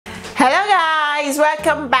Hello guys,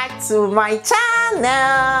 welcome back to my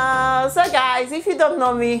channel. So guys, if you don't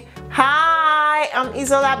know me, hi, I'm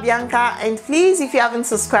Bianca, and please, if you haven't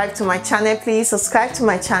subscribed to my channel, please subscribe to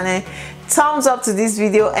my channel, thumbs up to this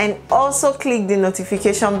video, and also click the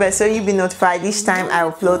notification bell so you'll be notified each time I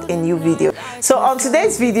upload a new video. So on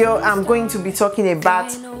today's video, I'm going to be talking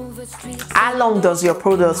about how long does your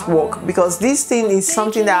product work, because this thing is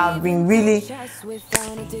something that I've been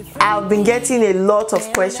getting a lot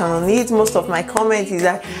of questions on it. Most of my comments is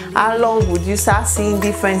that how long would you start seeing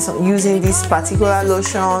difference using this particular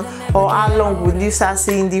lotion, or how long would you start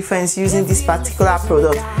seeing difference using this particular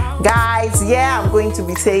product. Guys, yeah, I'm going to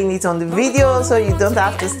be saying it on the video so you don't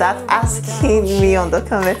have to start asking me on the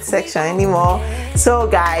comment section anymore. So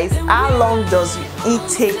guys, how long does it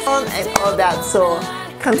take on and all that? So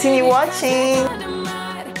continue watching.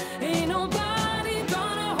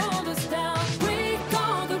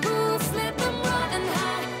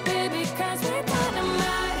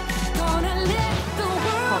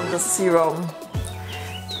 From the serum,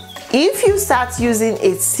 if you start using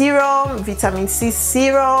a serum, vitamin C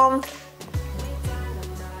serum,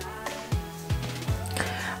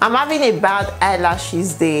 I'm having a bad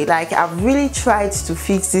eyelashes day. Like, I've really tried to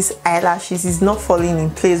fix these eyelashes, it's not falling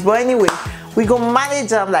in place, but anyway, we go manage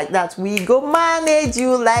them like that. We go manage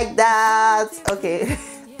you like that. Okay.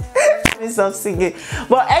 Let me stop singing.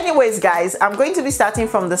 But anyways guys, I'm going to be starting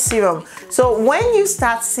from the serum. So when you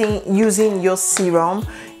start using your serum,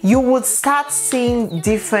 you would start seeing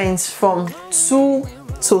difference from 2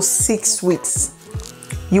 to 6 weeks.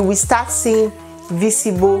 You will start seeing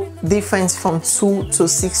visible difference from 2 to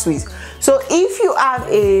 6 weeks. So if you have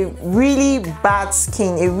a really bad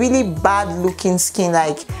skin, a really bad looking skin,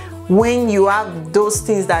 like when you have those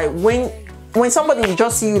things that when somebody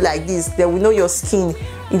just see you like this, they will know your skin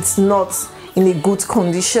it's not in a good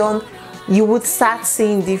condition, you would start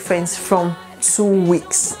seeing difference from 2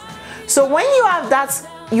 weeks. So when you have that,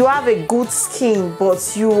 you have a good skin,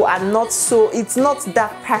 but you are not so, it's not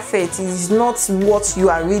that perfect, it's not what you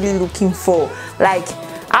are really looking for. Like,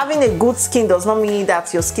 having a good skin does not mean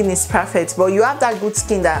that your skin is perfect, but you have that good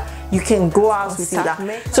skin that you can go out with that.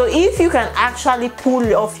 So if you can actually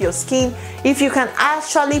pull off your skin, if you can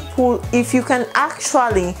actually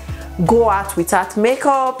go out without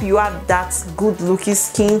makeup, you have that good looking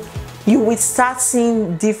skin, you will start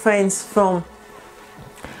seeing difference from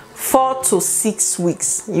 4 to 6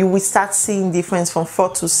 weeks. You will start seeing difference from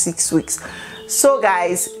 4 to 6 weeks. So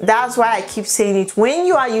guys, that's why I keep saying it. When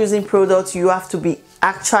you are using products, you have to be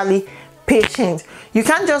actually patient. You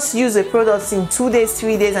can't just use a product in 2 days,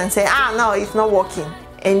 3 days and say, no, it's not working,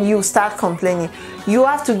 and you start complaining. You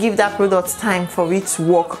have to give that product time for it to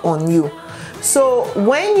work on you. So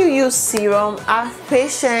when you use serum, have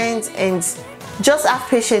patience, and just have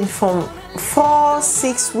patience from 4,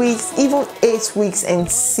 6 weeks, even 8 weeks, and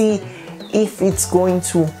see if it's going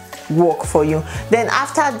to work for you. Then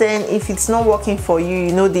after then, if it's not working for you,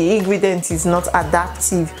 you know the ingredient is not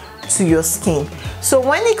adaptive to your skin. So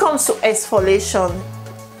when it comes to exfoliation,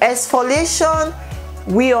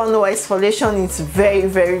 we all know exfoliation is very,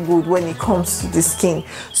 very good when it comes to the skin.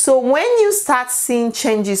 So when you start seeing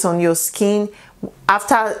changes on your skin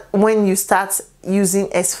when you start using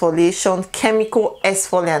exfoliation, chemical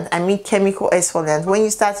exfoliant, when you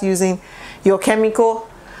start using your chemical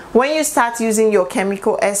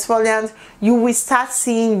exfoliant, you will start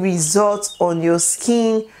seeing results on your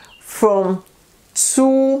skin from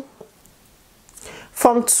 2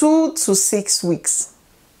 to 6 weeks.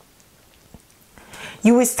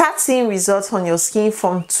 You will start seeing results on your skin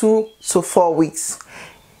from 2 to 4 weeks.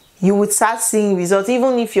 You would start seeing results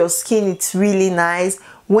even if your skin is really nice.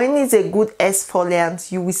 When it's a good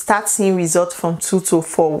exfoliant, you will start seeing results from 2 to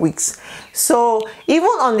 4 weeks. So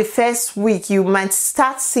even on the first week, you might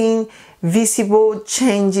start seeing visible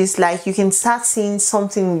changes. Like, you can start seeing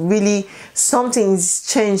something's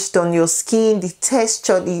changed on your skin. The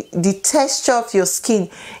texture of your skin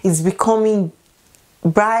is becoming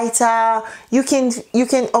brighter. You can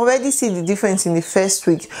already see the difference in the first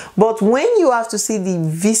week, but when you have to see the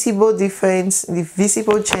visible difference, the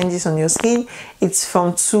visible changes on your skin, it's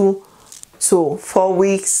from 2 to 4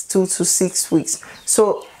 weeks, 2 to 6 weeks.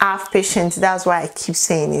 So have patience, that's why I keep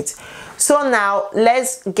saying it. So now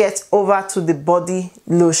let's get over to the body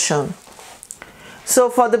lotion. So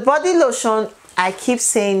for the body lotion, I keep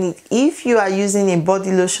saying it, if you are using a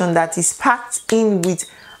body lotion that is packed in with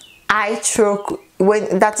hydroquinone,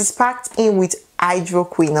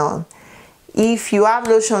 if you have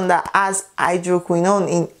lotion that has hydroquinone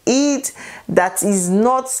in it, that is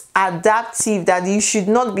not adaptive, that you should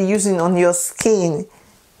not be using on your skin,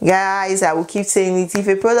 guys, I will keep saying it, if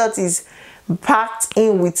a product is packed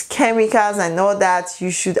in with chemicals and all that,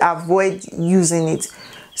 you should avoid using it.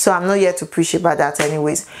 So I'm not here to preach about that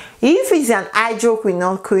anyways. If it's an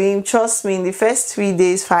hydroquinone cream, trust me, in the first 3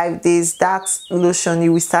 days, 5 days, that lotion,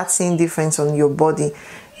 you will start seeing difference on your body.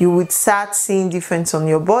 You would start seeing difference on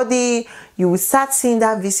your body. You will start seeing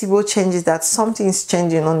that visible changes, that something is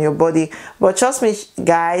changing on your body. But trust me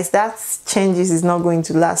guys, that changes is not going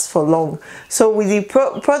to last for long. So with the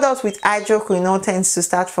product with hydroquinone tends to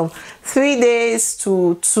start from 3 days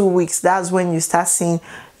to 2 weeks. That's when you start seeing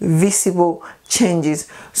visible changes.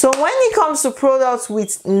 So when it comes to products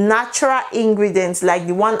with natural ingredients like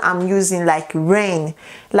the one I'm using, like Rain,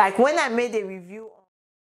 like when I made a review,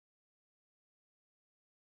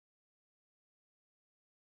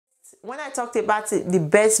 when I talked about the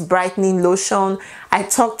best brightening lotion, I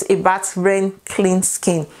talked about Rain Clean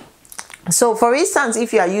Skin. So for instance,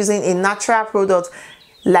 if you are using a natural product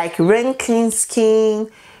like Rain Clean Skin,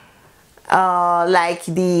 like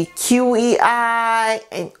the QEI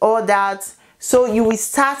and all that, so you will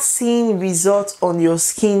start seeing results on your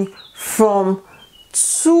skin from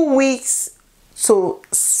 2 weeks to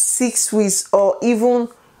 6 weeks, or even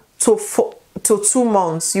to 2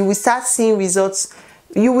 months. You will start seeing results.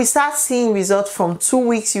 You will start seeing results from 2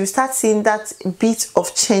 weeks. You start seeing that bit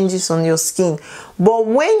of changes on your skin. But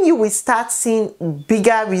when you will start seeing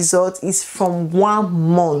bigger results is from 1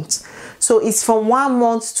 month. So it's from 1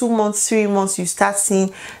 month, 2 months, 3 months, you start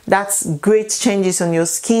seeing that great changes on your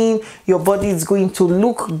skin. Your body is going to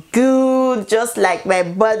look good, just like my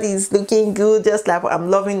body is looking good, just like I'm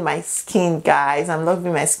loving my skin, guys. I'm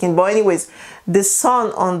loving my skin. But anyways, the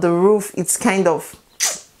sun on the roof, it's kind of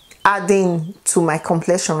adding to my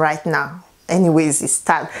complexion right now. Anyways, it's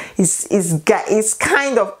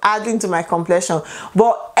kind of adding to my complexion.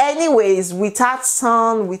 But anyways, without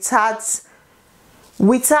sun, without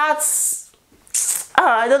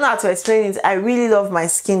I don't know how to explain it. I really love my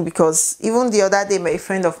skin, because even the other day my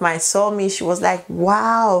friend of mine saw me. She was like,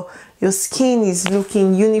 wow, your skin is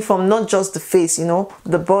looking uniform, not just the face, you know,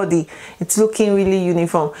 the body, it's looking really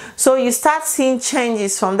uniform. So you start seeing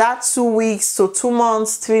changes from that 2 weeks to 2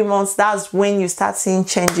 months, 3 months. That's when you start seeing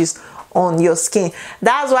changes on your skin.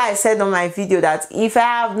 That's why I said on my video that if I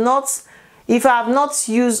have not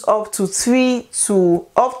used up to 2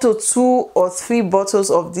 or 3 bottles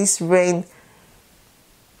of this Rain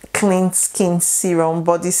Clean Skin serum,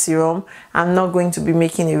 body serum, I'm not going to be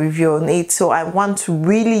making a review on it. So I want to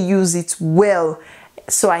really use it well,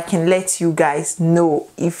 so I can let you guys know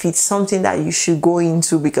if it's something that you should go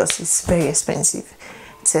into, because it's very expensive.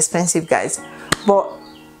 It's expensive, guys.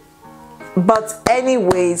 But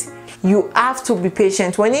anyways, you have to be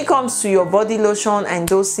patient when it comes to your body lotion and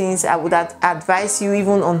those things. I would advise you,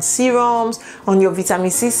 even on serums, on your vitamin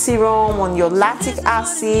C serum, on your lactic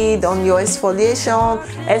acid, on your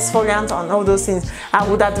exfoliant, on all those things. I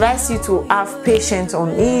would advise you to have patience on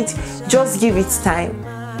it. Just give it time.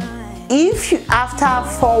 If you, after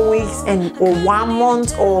 4 weeks or 1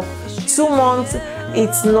 month or 2 months,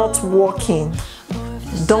 it's not working,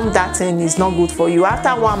 dump that thing. Is not good for you.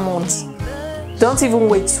 After 1 month, don't even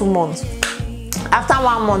wait 2 months. After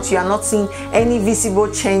 1 month, you are not seeing any visible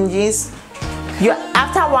changes.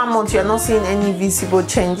 After 1 month, you are not seeing any visible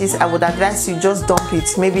changes. I would advise you just dump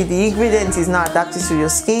it. Maybe the ingredient is not adapted to your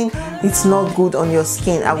skin. It's not good on your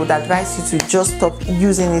skin. I would advise you to just stop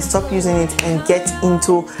using it and get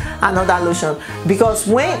into another lotion. Because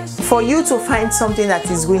for you to find something that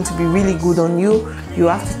is going to be really good on you, you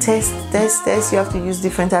have to test. You have to use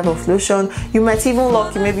different type of lotion. You might even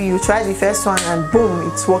lucky, maybe you try the first one and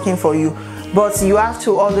boom, it's working for you. But you have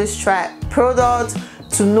to always try products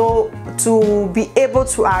to be able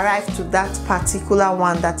to arrive to that particular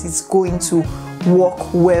one that is going to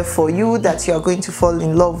work well for you, that you are going to fall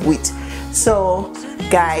in love with. So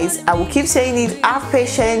guys, I will keep saying it, have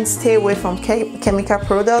patience, stay away from chemical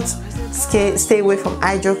products, stay away from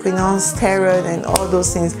hydroquinone, steroid and all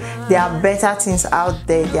those things. There are better things out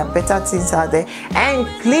there. And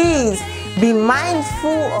please be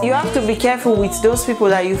mindful. You have to be careful with those people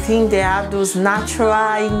that you think they have those natural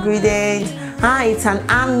ingredients. It's an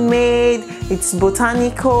handmade, it's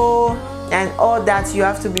botanical and all that. You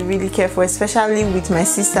have to be really careful, especially with my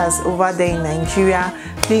sisters over there in Nigeria.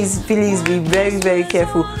 Please be very, very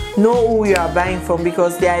careful. know who you are buying from,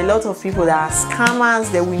 because there are a lot of people that are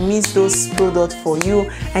scammers. They will miss those products for you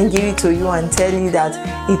and give it to you and tell you that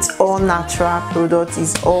it's all natural product,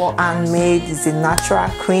 it's all handmade, it's a natural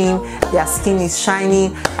cream, their skin is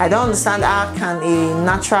shiny. I don't understand how can a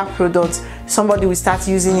natural product, somebody will start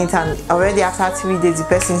using it and already after 3 days the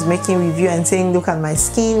person is making review and saying, look at my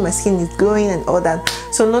skin is glowing and all that.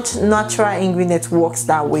 So not natural ingredient works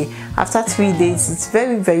that way. After 3 days it's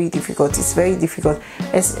very difficult. It's very difficult,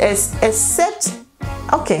 except,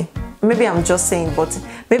 okay, maybe I'm just saying, but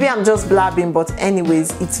maybe I'm just blabbing, but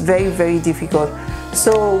anyways, it's very difficult.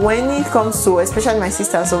 So when it comes to, especially my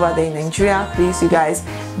sisters over there in Nigeria, please, you guys,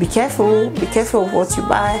 be careful of what you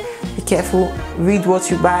buy. Be careful, read what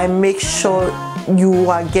you buy, make sure you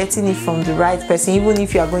are getting it from the right person. Even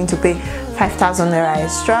if you are going to pay 5,000 naira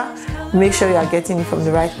extra, make sure you are getting it from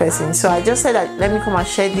the right person. So I just said that let me come and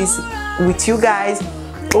share this with you guys.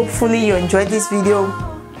 Hopefully you enjoyed this video,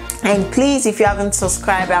 and please, if you haven't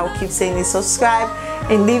subscribed, I will keep saying it, subscribe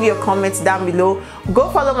and leave your comments down below. Go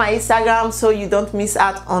follow my Instagram so you don't miss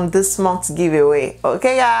out on this month's giveaway.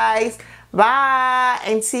 Okay guys, bye,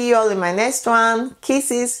 and see you all in my next one.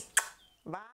 Kisses.